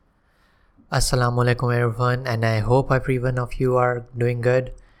Assalamu alaikum everyone, and I hope every one of you are doing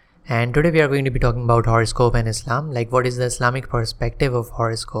good. And today we are going to be talking about horoscope and Islam, like what is the Islamic perspective of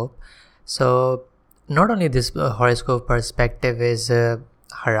horoscope. So not only this horoscope perspective is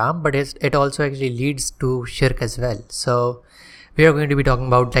haram, but it also actually leads to shirk as well. So we are going to be talking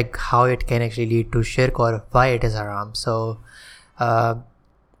about like how it can actually lead to shirk or why it is haram. So uh,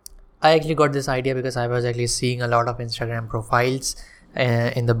 I actually got this idea because I was actually seeing a lot of Instagram profiles.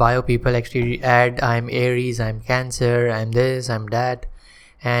 In the bio, people actually add, I'm Aries, I'm Cancer, I'm this, I'm that,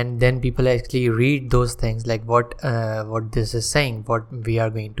 and then people actually read those things like what this is saying,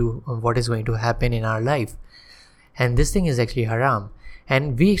 what is going to happen in our life, and this thing is actually haram.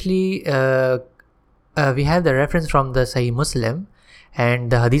 And we actually we have the reference from the Sahih Muslim,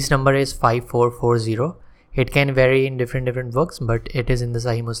 and the hadith number is 5440. It can vary in different books, but it is in the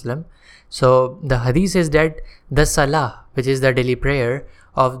Sahih Muslim. So the hadith is that the salah, which is the daily prayer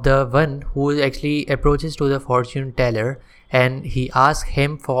of the one who actually approaches to the fortune teller and he asks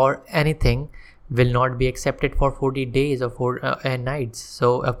him for anything, will not be accepted for 40 days or 4 nights.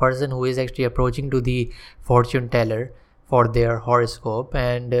 So a person who is actually approaching to the fortune teller for their horoscope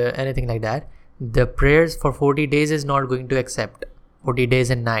and anything like that, the prayers for 40 days is not going to accept. 40 days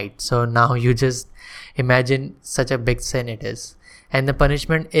and nights. So now you just imagine such a big sin it is. And the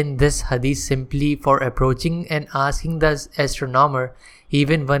punishment in this hadith simply for approaching and asking the astronomer,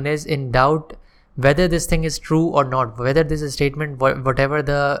 even one is in doubt whether this thing is true or not, whether this is statement, whatever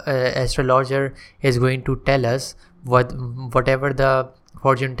the astrologer is going to tell us, whatever the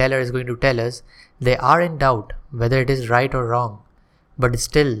fortune teller is going to tell us, they are in doubt whether it is right or wrong. But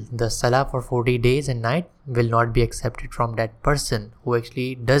still, the salah for 40 days and night will not be accepted from that person who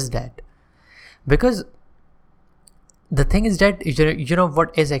actually does that. Because the thing is that you know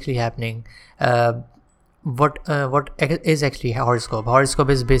what is actually happening. What is actually horoscope? Horoscope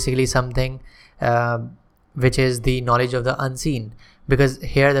is basically something which is the knowledge of the unseen. Because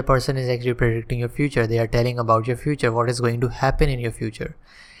here the person is actually predicting your future. They are telling about your future, what is going to happen in your future.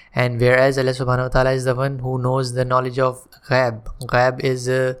 And whereas Allah subhanahu wa ta'ala is the one who knows the knowledge of ghaib. Ghaib is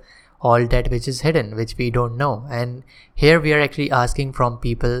all that which is hidden, which we don't know. And here we are actually asking from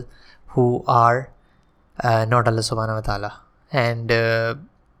people who are not Allah subhanahu wa ta'ala. And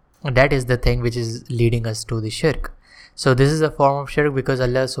that is the thing which is leading us to the shirk. So this is a form of shirk because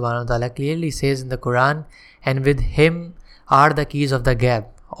Allah subhanahu wa ta'ala clearly says in the Quran, and with him are the keys of the ghaib.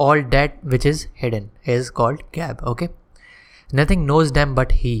 All that which is hidden is called ghaib. Okay. Nothing knows them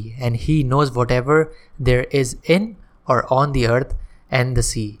but he, and he knows whatever there is in or on the earth and the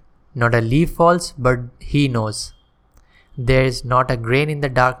sea. Not a leaf falls, but he knows. There is not a grain in the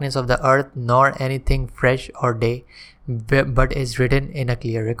darkness of the earth, nor anything fresh or day, but is written in a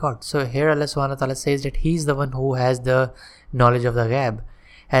clear record. So here Allah subhanahu wa ta'ala says that he is the one who has the knowledge of the ghaib.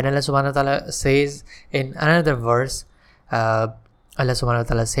 And Allah subhanahu wa ta'ala says in another verse, Allah subhanahu wa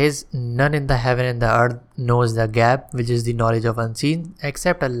ta'ala says, none in the heaven and the earth knows the ghaib, which is the knowledge of unseen,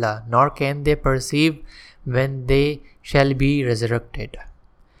 except Allah, nor can they perceive when they shall be resurrected.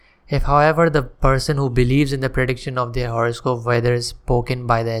 If, however, the person who believes in the prediction of their horoscope, whether it's spoken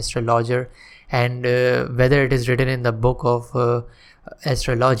by the astrologer and whether it is written in the book of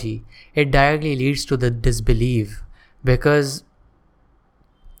astrology, it directly leads to the disbelief. Because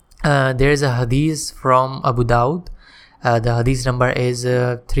there is a hadith from Abu Dawud. The hadith number is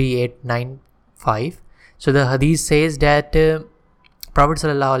 3895. So the hadith says that Prophet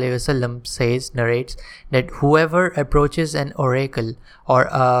ﷺ narrates that whoever approaches an oracle or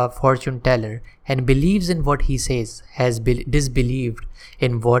a fortune teller and believes in what he says has disbelieved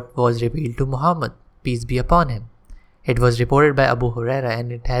in what was revealed to Muhammad, peace be upon him. It was reported by Abu Huraira and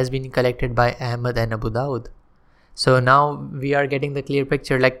it has been collected by Ahmad and Abu Dawud. So now we are getting the clear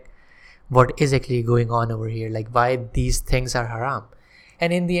picture, like what is actually going on over here, like why these things are haram.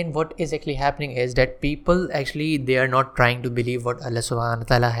 And in the end, what is actually happening is that people actually, they are not trying to believe what Allah subhanahu wa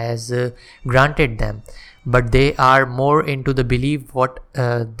ta'ala has granted them, but they are more into the belief what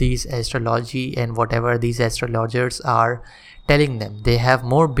these astrology and whatever these astrologers are telling them. They have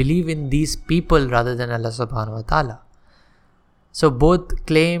more belief in these people rather than Allah subhanahu wa ta'ala. So both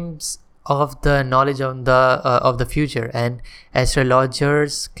claims of the knowledge of the future and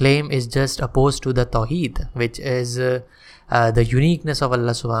astrologers' claim is just opposed to the Tawheed, which is the uniqueness of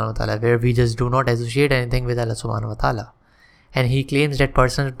Allah subhanahu wa ta'ala, where we just do not associate anything with Allah subhanahu wa ta'ala. And he claims that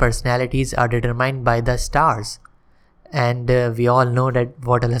personalities are determined by the stars. And we all know that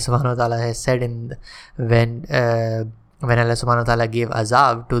what Allah subhanahu wa ta'ala has said when Allah subhanahu wa ta'ala gave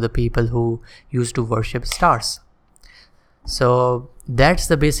azab to the people who used to worship stars. So that's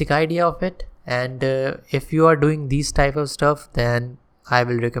the basic idea of it. And if you are doing these type of stuff, then I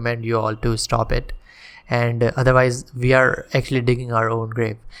will recommend you all to stop it. And otherwise we are actually digging our own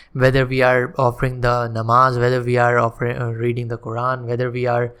grave. Whether we are offering the namaz, whether we are reading the Quran, whether we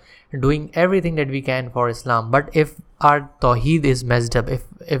are doing everything that we can for Islam, but if our tawheed is messed up,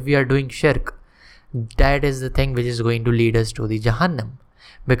 if we are doing shirk, that is the thing which is going to lead us to the Jahannam.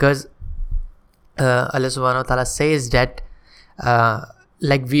 Because Allah subhanahu wa ta'ala says that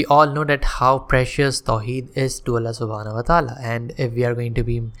like we all know that how precious tawheed is to Allah subhanahu wa ta'ala, and if we are going to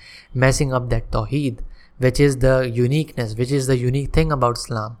be messing up that tawheed, which is the uniqueness, which is the unique thing about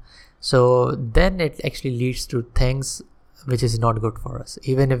Islam, so then it actually leads to things which is not good for us,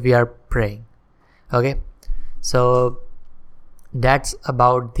 even if we are praying. Okay, so that's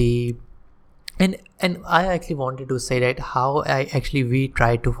about the and I actually wanted to say that how we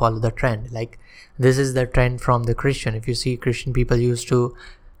try to follow the trend. Like, this is the trend from the Christian. If you see, Christian people used to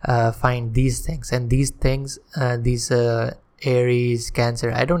find these things, and these things, these Aries,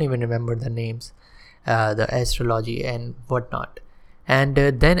 Cancer, I don't even remember the names, the astrology and whatnot. And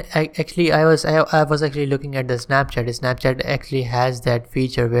then I was actually looking at the Snapchat. Snapchat actually has that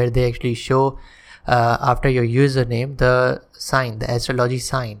feature where they actually show after your username the sign, the astrology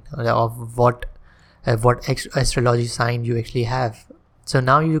sign of what astrology sign you actually have. So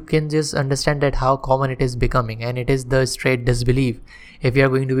now you can just understand that how common it is becoming, and it is the straight disbelief. If you are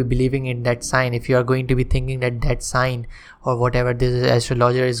going to be believing in that sign, if you are going to be thinking that that sign or whatever this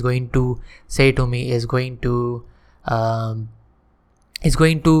astrologer is going to say to me is going to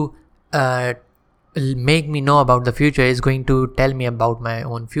make me know about the future, is going to tell me about my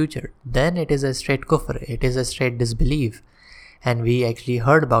own future, then it is a straight kufr, it is a straight disbelief. And we actually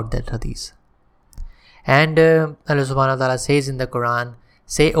heard about that hadith. And Allah subhanahu wa ta'ala says in the Quran,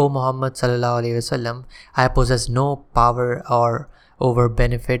 "Say, O Muhammad sallallahu alaihi wasallam, I possess no power or over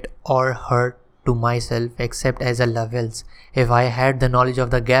benefit or hurt to myself except as Allah wills. If I had the knowledge of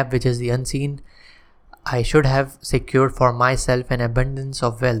the gap which is the unseen, I should have secured for myself an abundance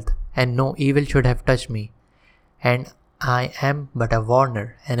of wealth, and no evil should have touched me. And I am but a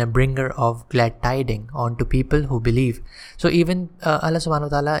warner and a bringer of glad tidings unto people who believe." So even Allah subhanahu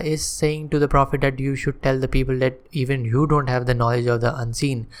wa ta'ala is saying to the Prophet that you should tell the people that even you don't have the knowledge of the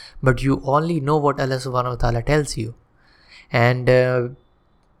unseen, but you only know what Allah subhanahu wa ta'ala tells you. And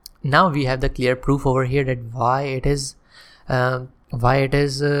now we have the clear proof over here that why it is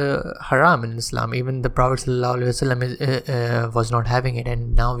haram in Islam. Even the Prophet ﷺ was not having it,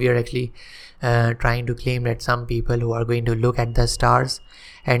 and now we are actually trying to claim that some people who are going to look at the stars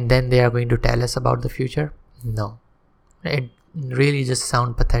and then they are going to tell us about the future. No, it really just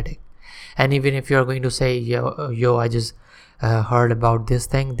sounds pathetic. And even if you are going to say, yo, I just heard about this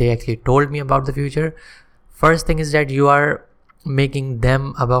thing, they actually told me about the future. First thing is that you are making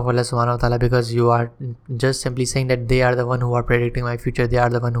them above Allah subhanahu wa ta'ala, because you are just simply saying that they are the one who are predicting my future, they are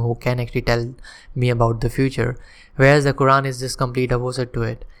the one who can actually tell me about the future, whereas the Quran is just complete opposite to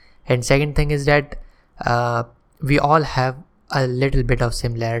it. And second thing is that we all have a little bit of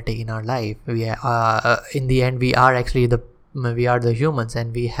similarity in our life. We in the end we are actually the humans,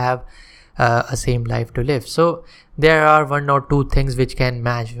 and we have a same life to live. So there are one or two things which can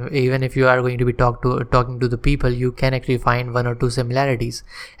match. Even if you are going to be talking to the people, you can actually find one or two similarities,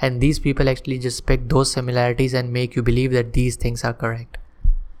 and these people actually just pick those similarities and make you believe that these things are correct.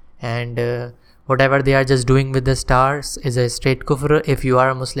 And whatever they are just doing with the stars is a straight kufr. If you are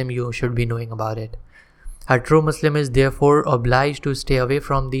a Muslim, you should be knowing about it. A true Muslim is therefore obliged to stay away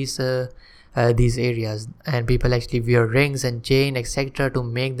from these areas, and people actually wear rings and chain etc. to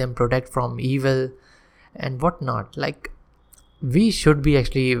make them protect from evil and whatnot. Like, we should be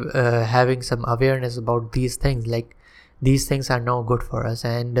actually having some awareness about these things. Like, these things are no good for us,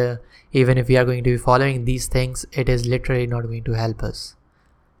 and even if we are going to be following these things, it is literally not going to help us.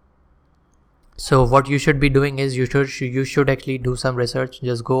 So what you should be doing is you should actually do some research.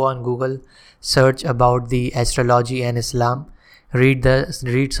 Just go on Google, search about the astrology and Islam, read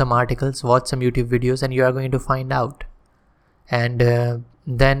some articles, watch some YouTube videos, and you are going to find out. And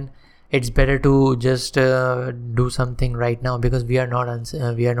then it's better to just do something right now, because we are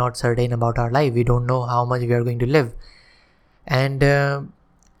not certain about our life. We don't know how much we are going to live, and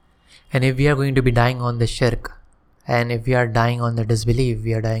if we are going to be dying on the shirk, and if we are dying on the disbelief,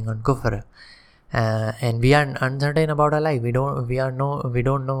 we are dying on kufr. And we are uncertain about our life. We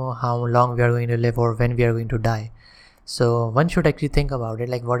don't know how long we are going to live or when we are going to die. So one should actually think about it,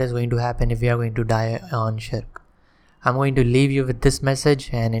 like what is going to happen if we are going to die on shirk. I'm going to leave you with this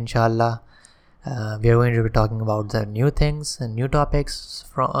message, and inshallah we are going to be talking about the new things and new topics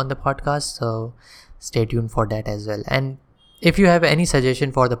on the podcast, so stay tuned for that as well. And if you have any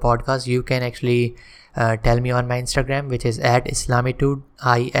suggestion for the podcast, you can actually tell me on my Instagram, which is at Islamitude,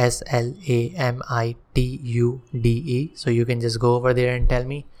 ISLAMITUDE. So you can just go over there and tell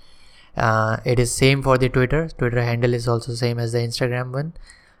me. It is same for the Twitter handle is also same as the Instagram one.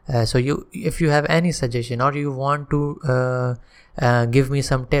 So if you have any suggestion, or you want to give me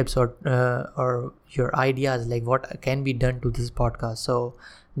some tips, or your ideas, like what can be done to this podcast, so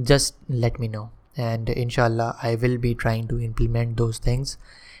just let me know, and inshallah I will be trying to implement those things.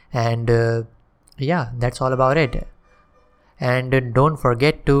 And yeah, that's all about it. And don't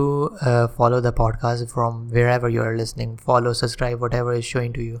forget to follow the podcast from wherever you are listening. Follow, subscribe, whatever is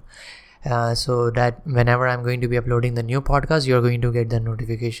showing to you, so that whenever I'm going to be uploading the new podcast, you're going to get the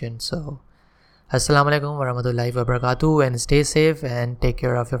notification. So Assalamu alaikum warahmatullahi wabarakatuh, and stay safe and take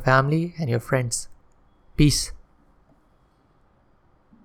care of your family and your friends. Peace.